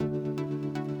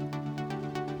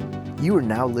You are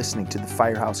now listening to the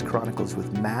Firehouse Chronicles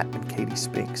with Matt and Katie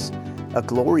Spinks, a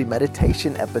glory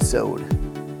meditation episode.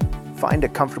 Find a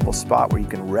comfortable spot where you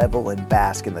can revel and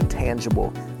bask in the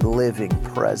tangible, living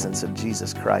presence of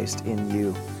Jesus Christ in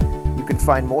you. You can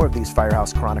find more of these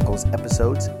Firehouse Chronicles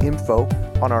episodes, info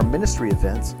on our ministry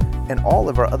events, and all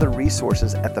of our other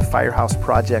resources at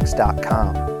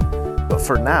thefirehouseprojects.com. But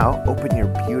for now, open your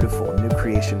beautiful new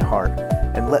creation heart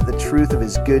and let the truth of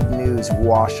His good news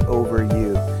wash over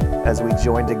you as we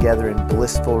join together in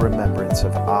blissful remembrance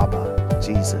of Abba,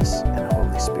 Jesus, and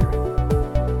Holy Spirit.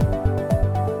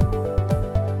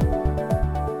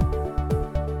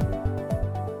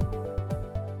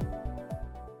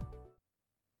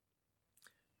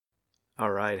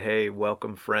 All right, hey,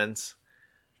 welcome friends.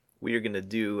 We are going to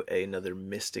do another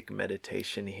mystic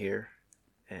meditation here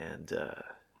and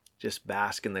just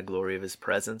bask in the glory of His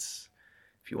presence.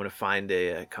 If you want to find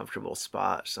a comfortable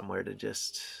spot, somewhere to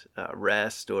just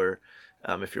rest, or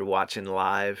if you're watching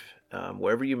live,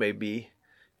 wherever you may be,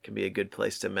 can be a good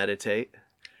place to meditate.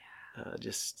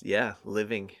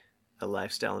 Living a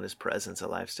lifestyle in His presence, a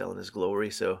lifestyle in His glory.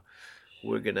 So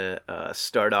we're going to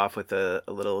start off with a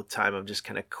little time of just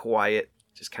kind of quiet,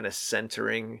 just kind of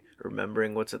centering,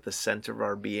 remembering what's at the center of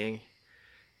our being.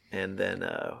 And then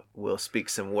we'll speak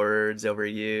some words over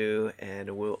you,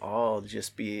 and we'll all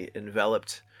just be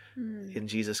enveloped in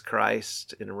Jesus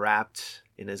Christ, and wrapped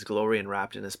in His glory and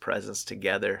wrapped in His presence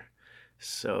together.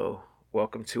 So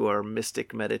welcome to our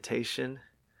mystic meditation.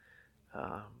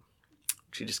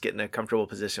 You just get in a comfortable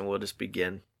position. We'll just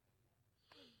begin.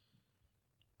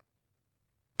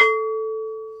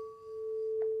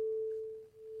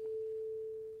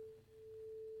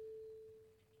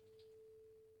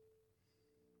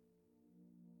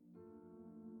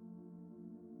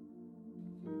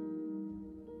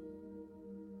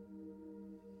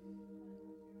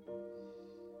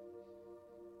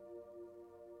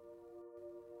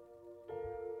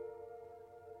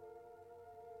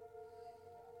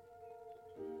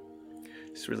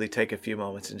 Just really take a few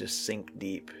moments and just sink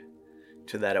deep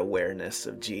to that awareness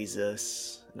of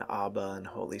Jesus and Abba and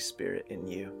Holy Spirit in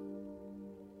you.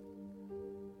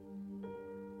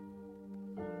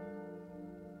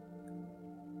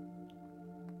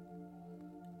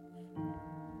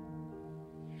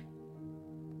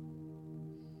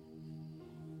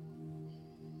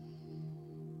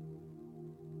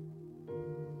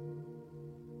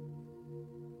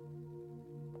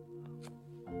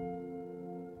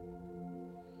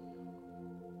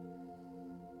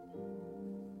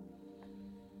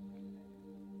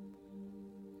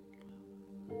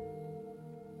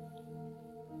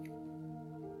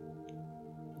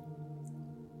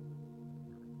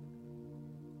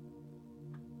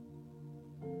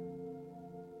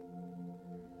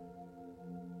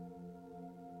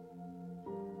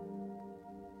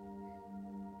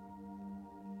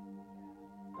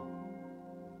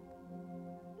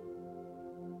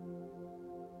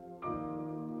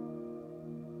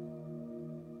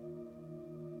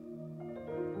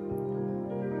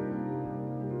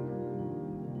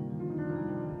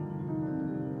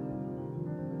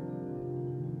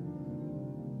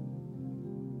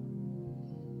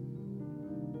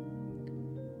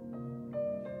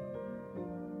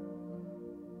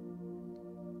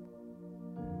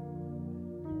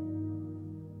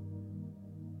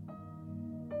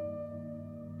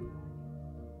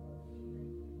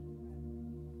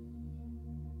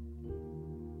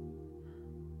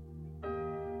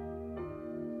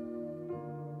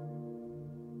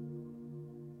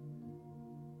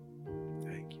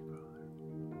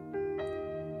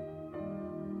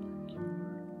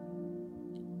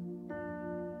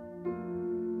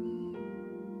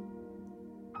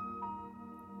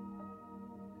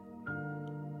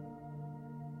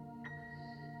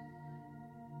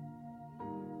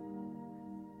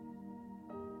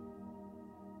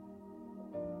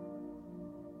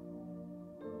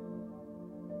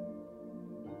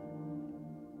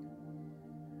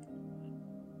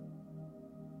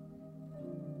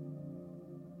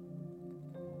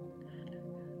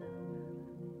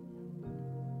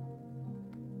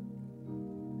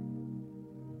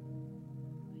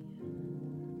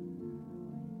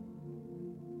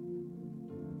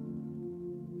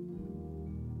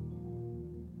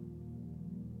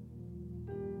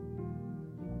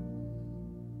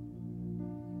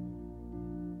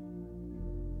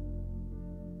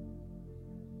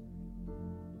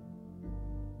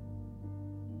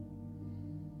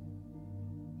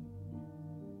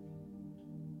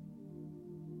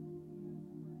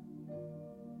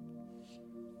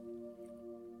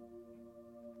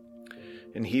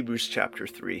 In Hebrews chapter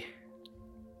 3,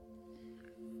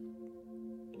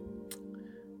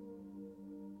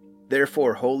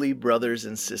 Therefore, holy brothers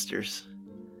and sisters,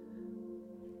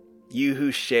 you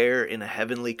who share in a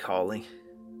heavenly calling,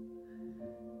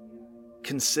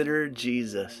 consider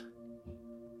Jesus,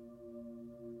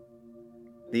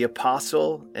 the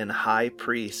apostle and high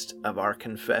priest of our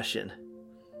confession,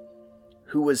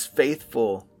 who was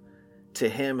faithful to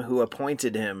him who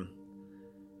appointed him,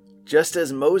 just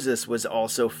as Moses was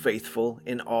also faithful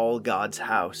in all God's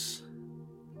house.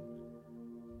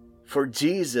 For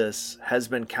Jesus has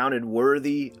been counted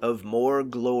worthy of more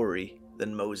glory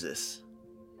than Moses,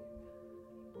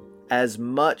 as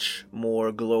much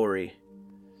more glory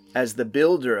as the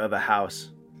builder of a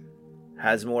house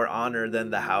has more honor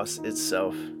than the house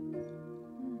itself.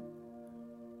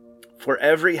 For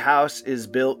every house is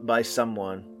built by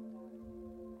someone,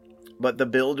 but the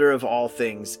builder of all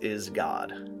things is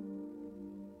God.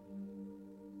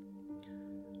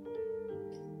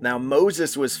 Now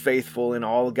Moses was faithful in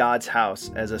all God's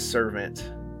house as a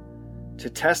servant, to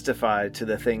testify to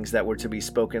the things that were to be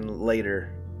spoken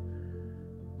later.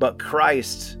 But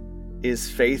Christ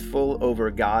is faithful over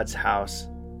God's house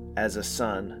as a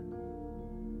son,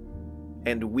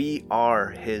 and we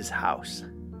are his house.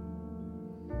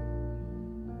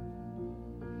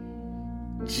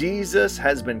 Jesus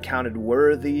has been counted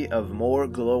worthy of more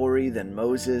glory than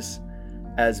Moses,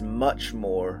 as much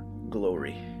more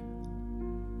glory.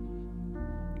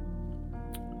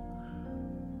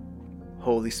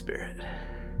 Holy Spirit.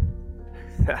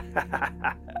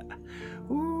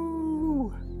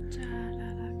 Ooh.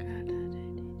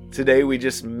 Today we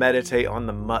just meditate on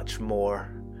the much more,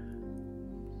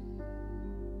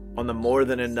 on the more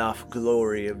than enough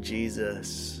glory of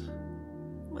Jesus.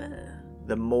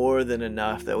 The more than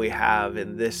enough that we have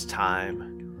in this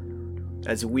time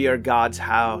as we are God's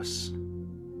house.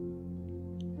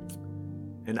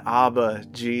 And Abba,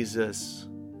 Jesus,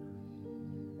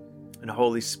 and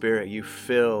Holy Spirit, you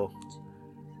fill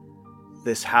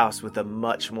this house with a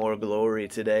much more glory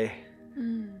today.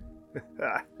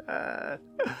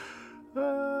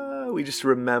 We just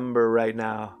remember right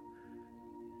now,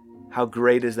 how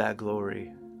great is that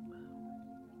glory?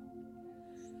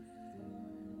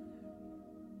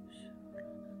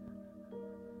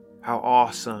 How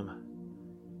awesome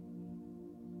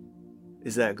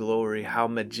is that glory? How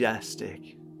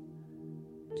majestic.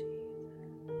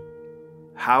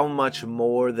 How much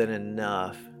more than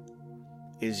enough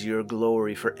is your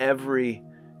glory for every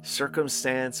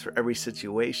circumstance, for every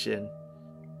situation,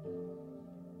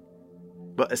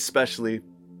 but especially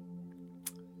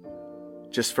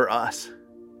just for us.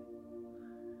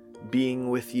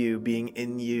 Being with you, being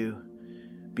in you,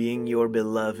 being your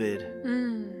beloved,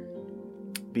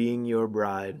 being your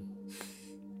bride,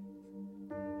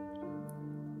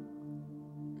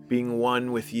 being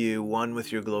one with you, one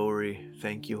with your glory.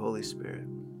 Thank you, Holy Spirit.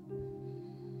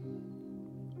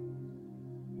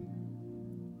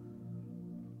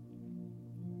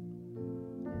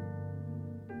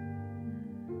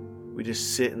 We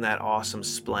just sit in that awesome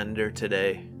splendor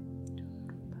today.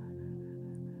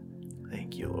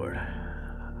 Thank you, Lord.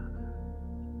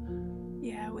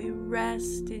 Yeah, we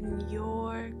rest in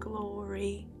your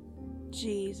glory,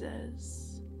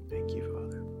 Jesus. Thank you,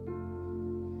 Father.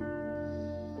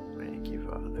 Thank you,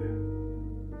 Father.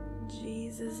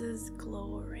 Jesus'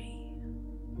 glory.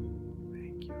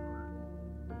 Thank you,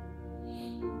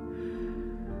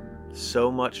 Lord.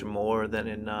 So much more than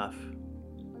enough.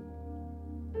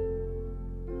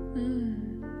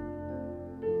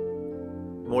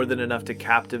 More than enough to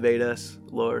captivate us,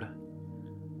 Lord.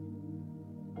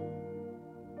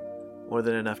 More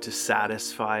than enough to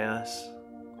satisfy us.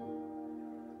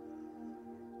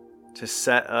 To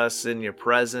set us in your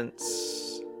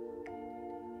presence,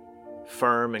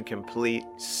 firm and complete,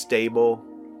 stable,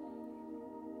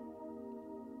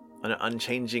 on an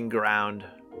unchanging ground,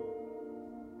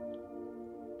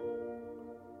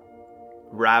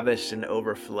 ravished and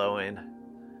overflowing.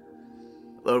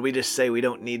 Lord, we just say we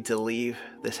don't need to leave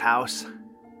this house.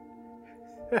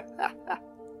 We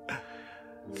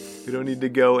don't need to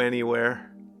go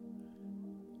anywhere.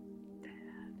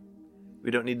 We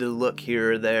don't need to look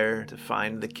here or there to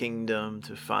find the kingdom,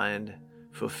 to find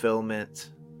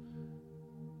fulfillment.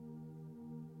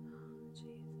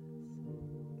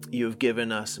 You have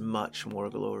given us much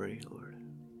more glory, Lord.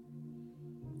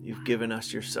 You've given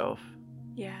us yourself.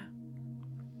 Yeah.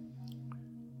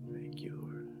 Thank you,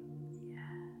 Lord.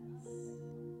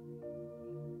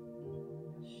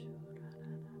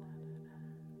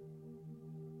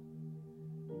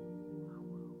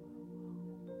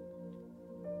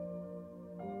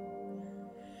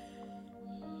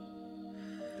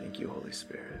 Thank you, Holy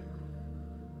Spirit.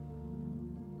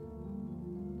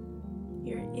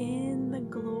 You're in the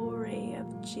glory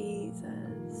of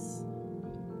Jesus.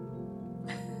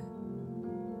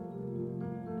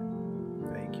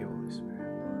 Thank you, Holy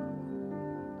Spirit.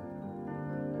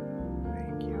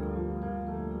 Thank you.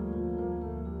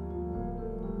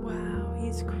 Wow,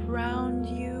 He's crowned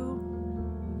you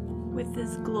with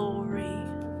His glory.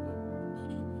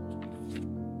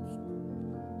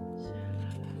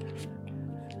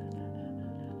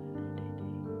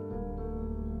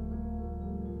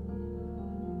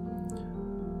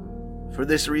 For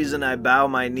this reason I bow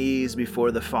my knees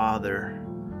before the Father,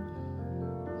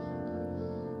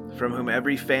 from whom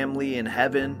every family in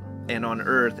heaven and on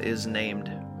earth is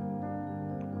named,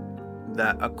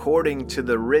 that according to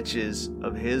the riches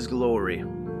of His glory,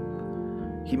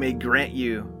 He may grant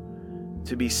you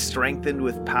to be strengthened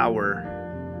with power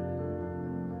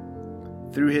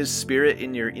through His Spirit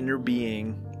in your inner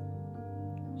being,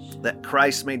 that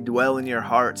Christ may dwell in your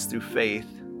hearts through faith,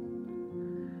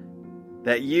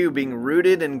 that you, being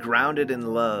rooted and grounded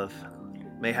in love,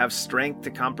 may have strength to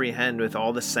comprehend with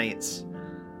all the saints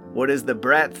what is the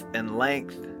breadth and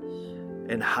length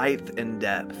and height and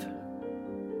depth,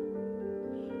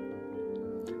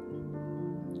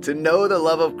 to know the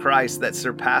love of Christ that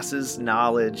surpasses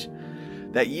knowledge,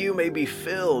 that you may be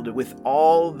filled with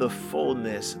all the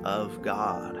fullness of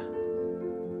God.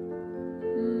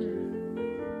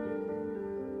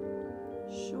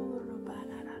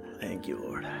 Thank you,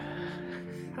 Lord.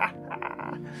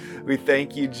 We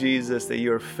thank you, Jesus, that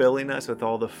you are filling us with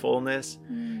all the fullness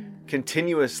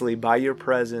continuously by your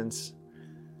presence,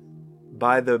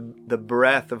 by the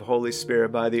breath of Holy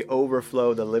Spirit, by the overflow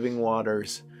of the living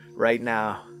waters right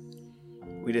now.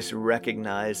 We just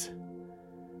recognize,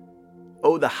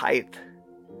 the height,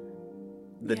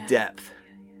 the depth,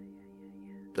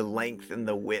 the length and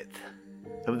the width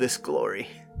of this glory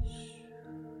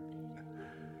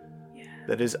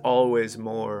that is always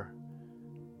more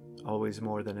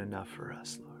than enough for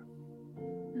us, Lord.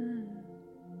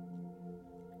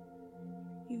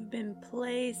 You've been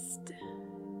placed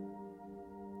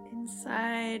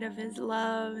inside of His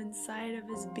love, inside of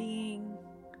His being,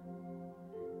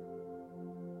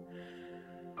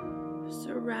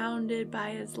 surrounded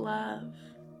by His love.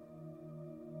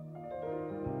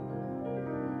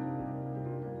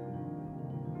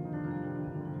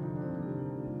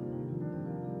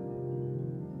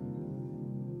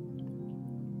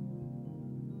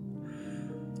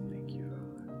 Thank you,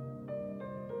 Father.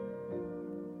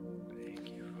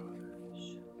 Thank you, Father.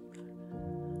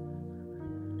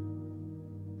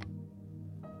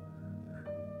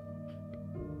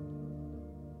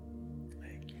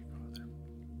 Thank you, Father.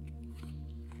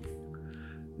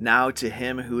 Now to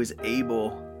Him who is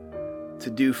able to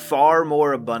do far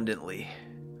more abundantly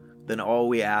than all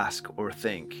we ask or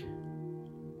think,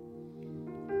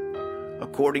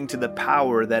 according to the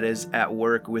power that is at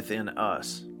work within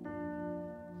us.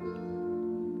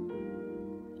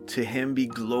 To Him be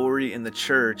glory in the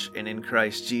church and in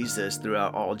Christ Jesus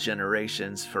throughout all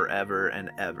generations, forever and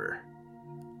ever.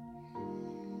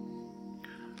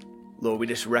 Lord, we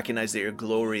just recognize that your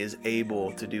glory is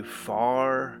able to do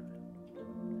far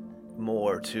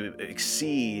more, to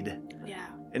exceed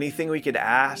anything we could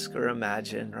ask or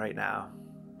imagine right now.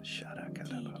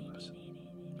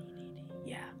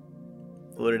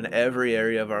 Lord, in every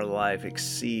area of our life,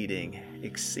 exceeding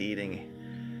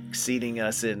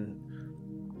us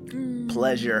in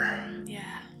pleasure,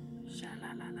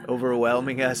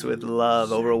 overwhelming us with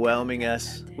love, overwhelming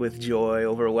us with joy,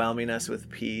 overwhelming us with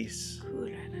peace,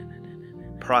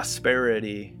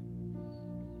 prosperity,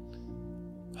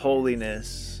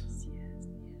 holiness,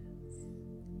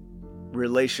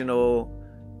 relational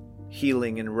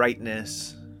healing and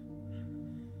rightness,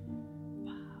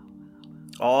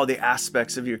 all the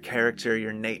aspects of your character,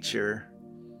 your nature,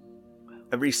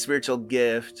 every spiritual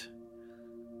gift,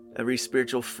 every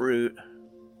spiritual fruit,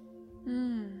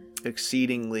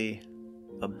 exceedingly,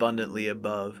 abundantly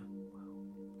above.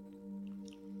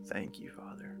 Thank you,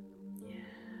 Father.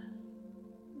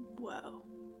 Whoa.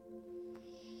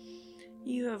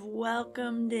 You have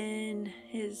welcomed in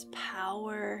His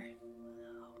power,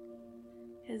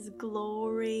 His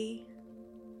glory,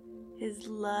 His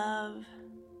love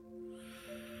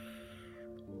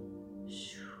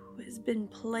has been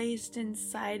placed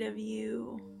inside of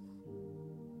you.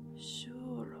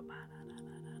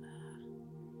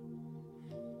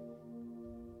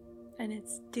 And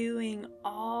it's doing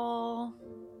all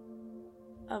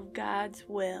of God's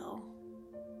will.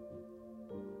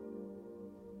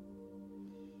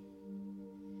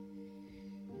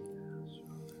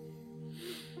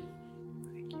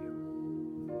 Thank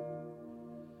you.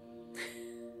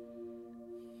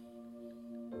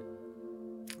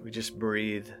 We just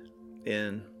breathe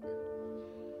in.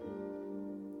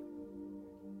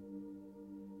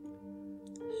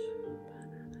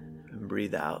 And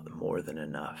breathe out more than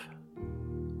enough.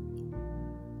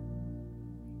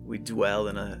 We dwell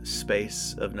in a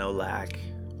space of no lack.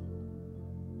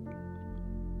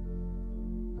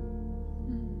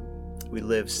 We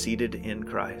live seated in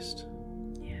Christ.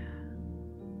 Yeah.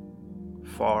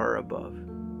 Far above.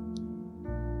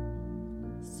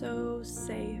 So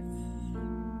safe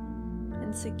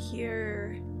and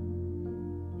secure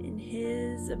in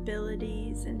His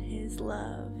abilities and His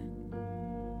love.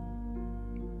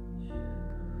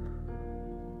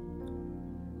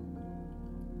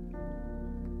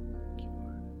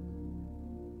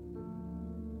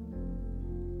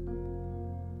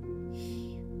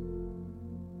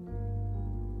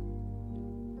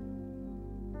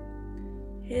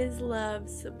 His love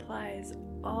supplies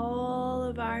all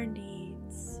of our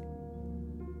needs.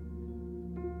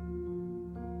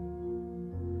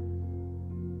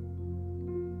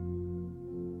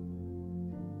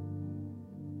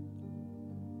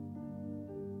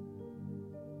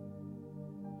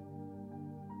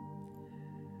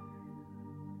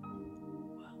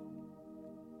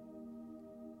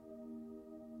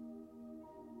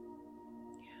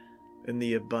 In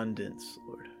the abundance,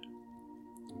 Lord.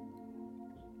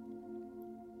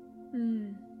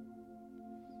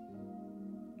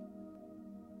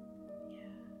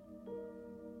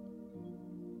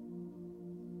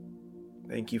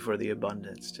 Thank you for the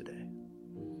abundance today.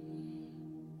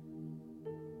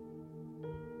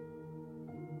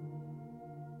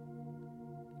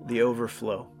 The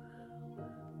overflow.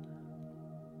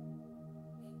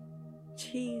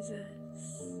 Jesus.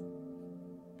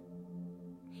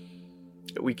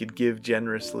 That we could give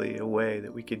generously away,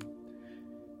 that we could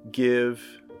give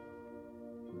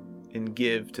and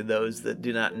give to those that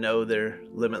do not know their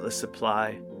limitless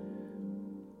supply,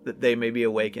 that they may be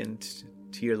awakened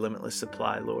to your limitless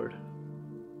supply, Lord.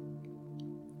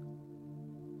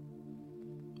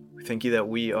 We thank you that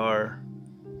we are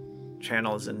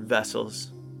channels and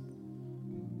vessels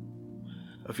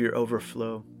of your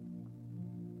overflow.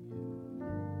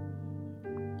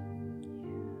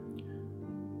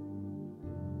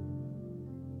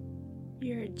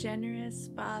 You're a generous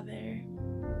Father.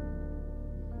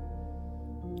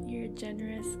 You're a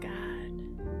generous God.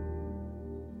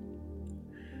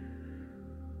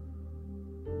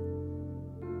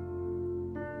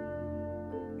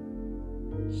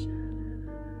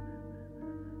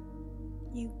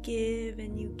 You give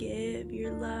and you give.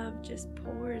 Your love just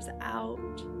pours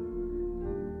out,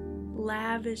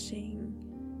 lavishing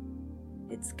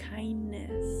its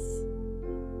kindness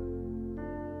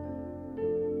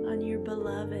on your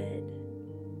beloved.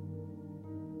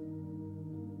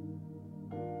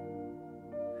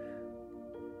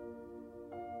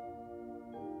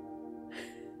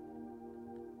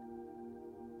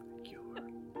 Thank you,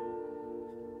 Lord.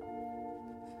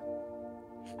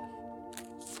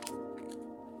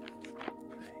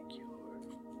 Thank you, Lord.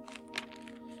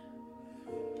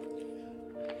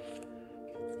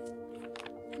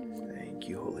 Thank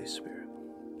you, Holy Spirit.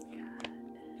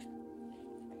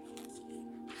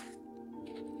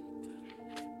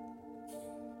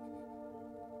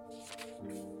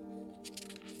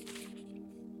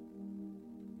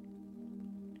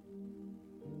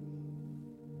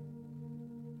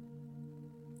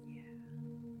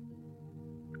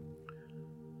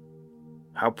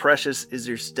 How precious is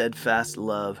your steadfast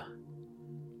love,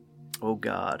 O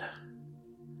God.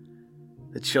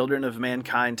 The children of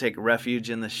mankind take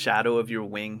refuge in the shadow of your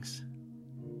wings.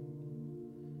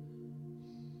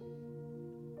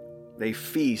 They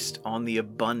feast on the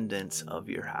abundance of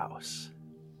your house.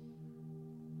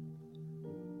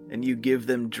 And you give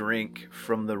them drink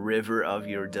from the river of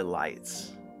your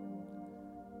delights.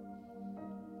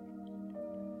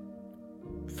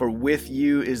 For with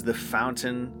you is the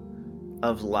fountain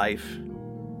of life,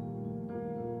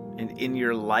 and in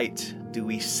your light do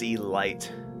we see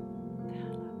light.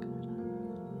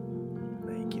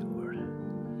 Thank you, Lord.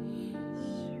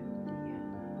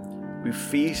 We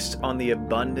feast on the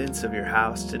abundance of your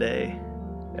house today.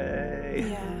 Hey.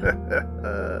 Yeah.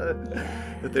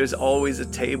 That there's always a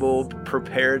table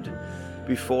prepared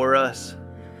before us.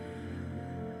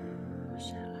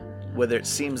 Whether it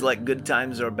seems like good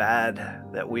times or bad,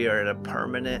 that we are in a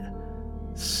permanent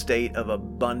state of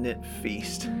abundant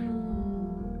feast.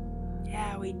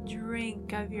 Yeah, we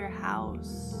drink of your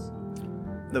house.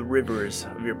 The rivers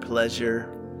of your pleasure,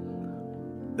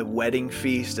 the wedding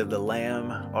feast of the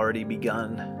Lamb already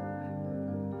begun.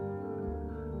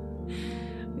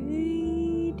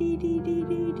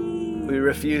 We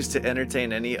refuse to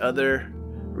entertain any other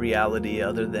reality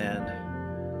other than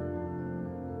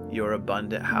your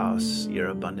abundant house, your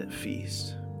abundant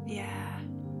feast. Yeah.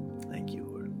 Thank you,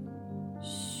 Lord.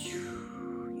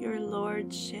 Your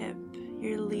lordship,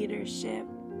 your leadership,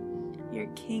 your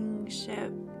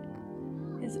kingship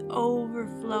is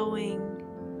overflowing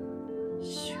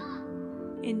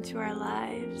into our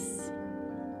lives.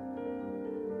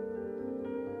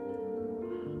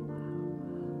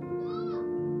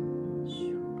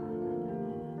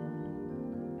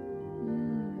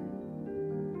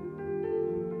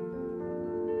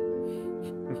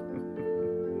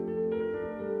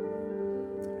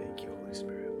 Thank you, Holy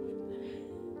Spirit.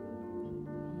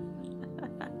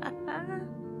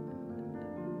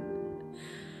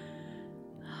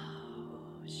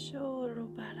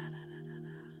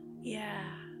 Yeah.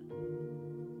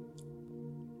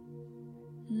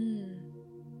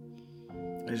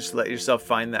 Just let yourself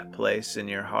find that place in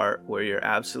your heart where you're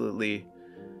absolutely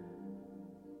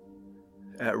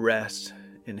at rest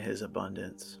in His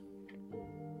abundance.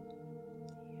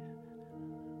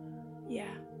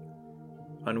 Yeah.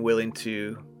 Unwilling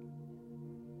to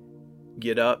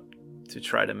get up to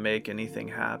try to make anything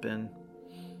happen.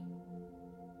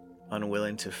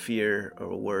 Unwilling to fear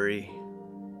or worry.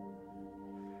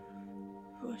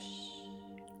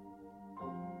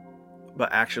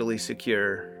 But actually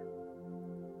secure.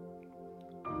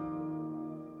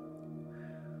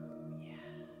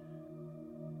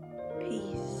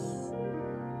 Peace.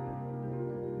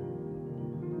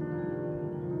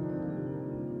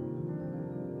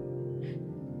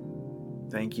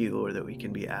 Thank you, Lord, that we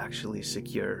can be actually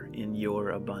secure in your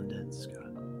abundance, God.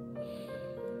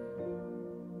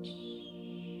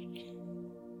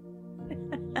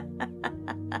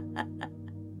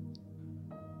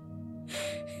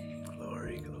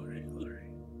 Glory, glory, glory.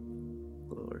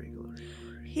 Glory, glory,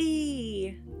 glory.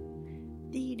 He.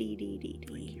 Dee.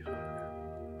 Thank you, Father.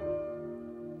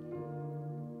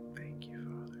 Thank you,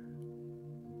 Father.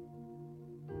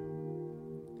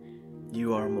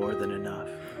 You are more than enough.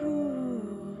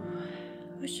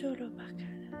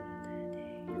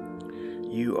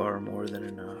 You are more than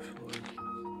enough, Lord.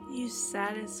 You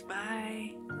satisfy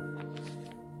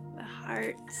the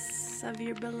hearts of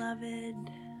your beloved.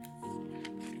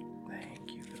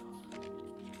 Thank you, God.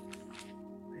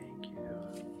 Thank you,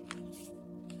 God.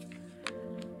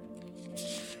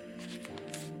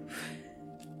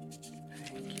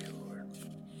 Thank you, Lord.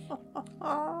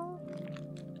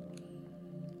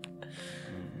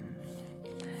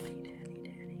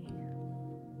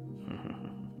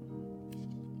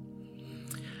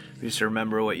 Just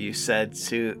remember what you said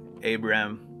to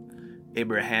Abraham,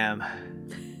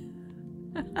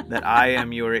 that I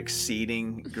am your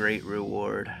exceeding great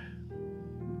reward.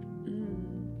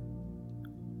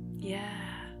 Yeah.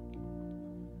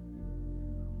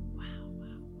 Wow.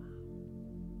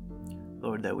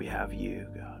 Lord, that we have you,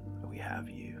 God, that we have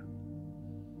you,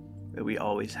 that we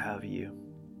always have you.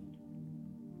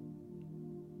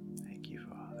 Thank you,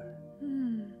 Father.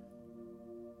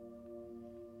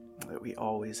 That we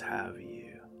always have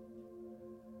you.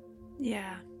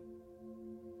 Yeah.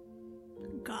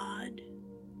 God.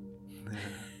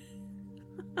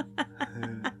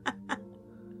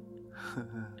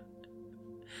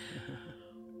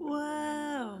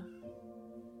 Wow.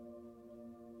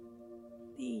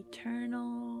 The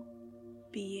eternal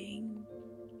being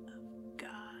of God.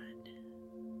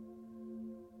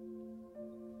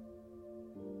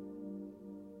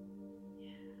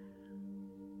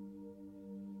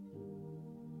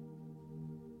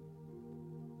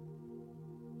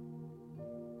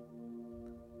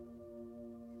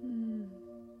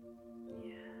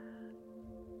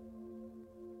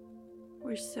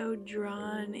 We're so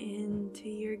drawn into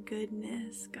your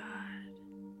goodness, God.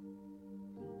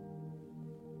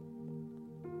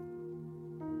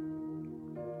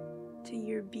 To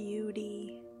your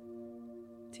beauty,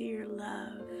 to your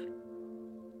love.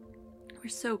 We're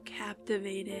so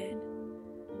captivated.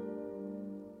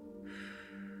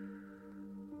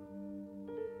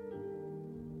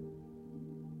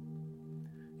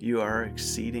 You are our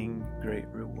exceeding great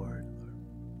reward, Lord.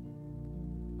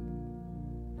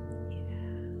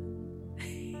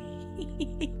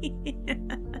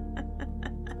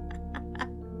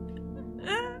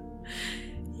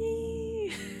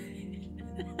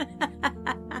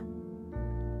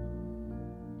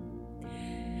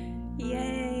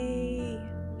 Yay.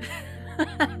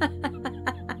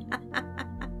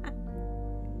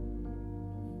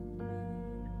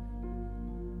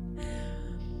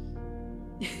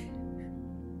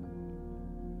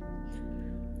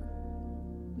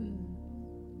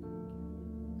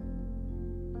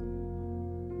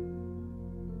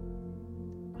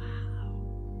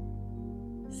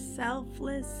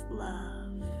 Selfless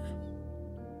love.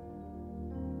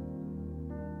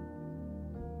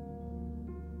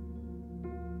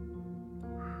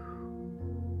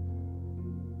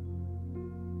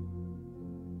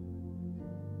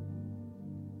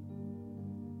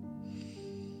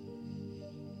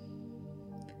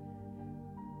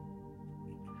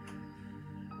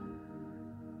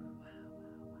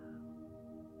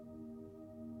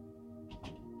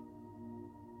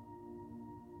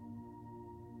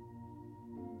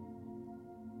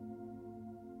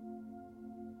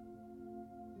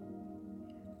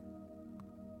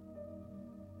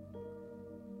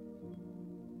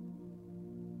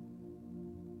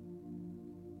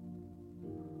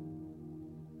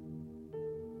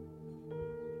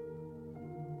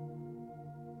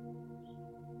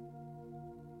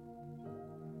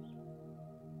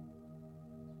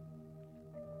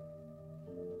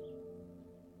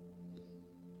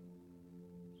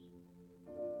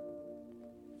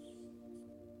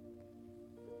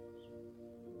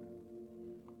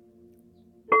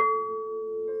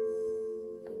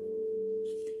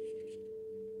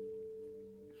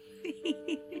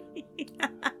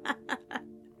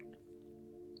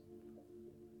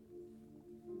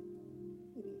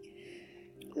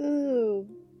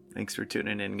 Thanks for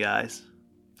tuning in, guys.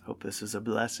 Hope this is a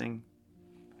blessing.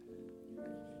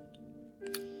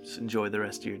 Just enjoy the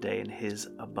rest of your day in His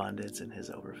abundance and His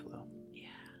overflow. Yeah.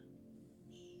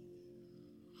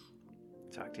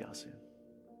 Talk to y'all soon.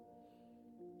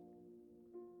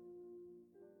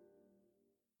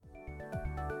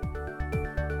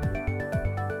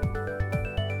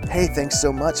 Hey, thanks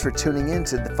so much for tuning in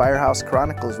to the Firehouse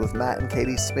Chronicles with Matt and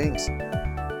Katie Spinks.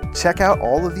 Check out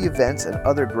all of the events and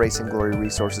other Grace and Glory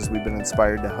resources we've been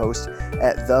inspired to host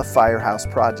at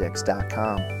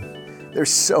thefirehouseprojects.com.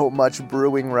 There's so much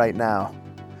brewing right now.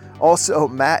 Also,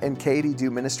 Matt and Katie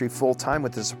do ministry full-time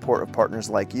with the support of partners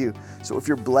like you. So if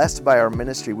you're blessed by our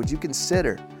ministry, would you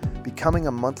consider becoming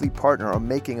a monthly partner or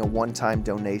making a one-time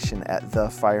donation at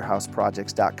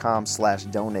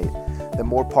thefirehouseprojects.com/donate? The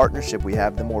more partnership we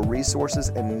have, the more resources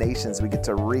and nations we get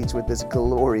to reach with this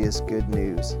glorious good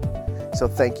news. So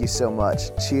thank you so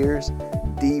much. Cheers,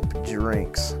 deep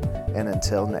drinks, and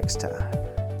until next time.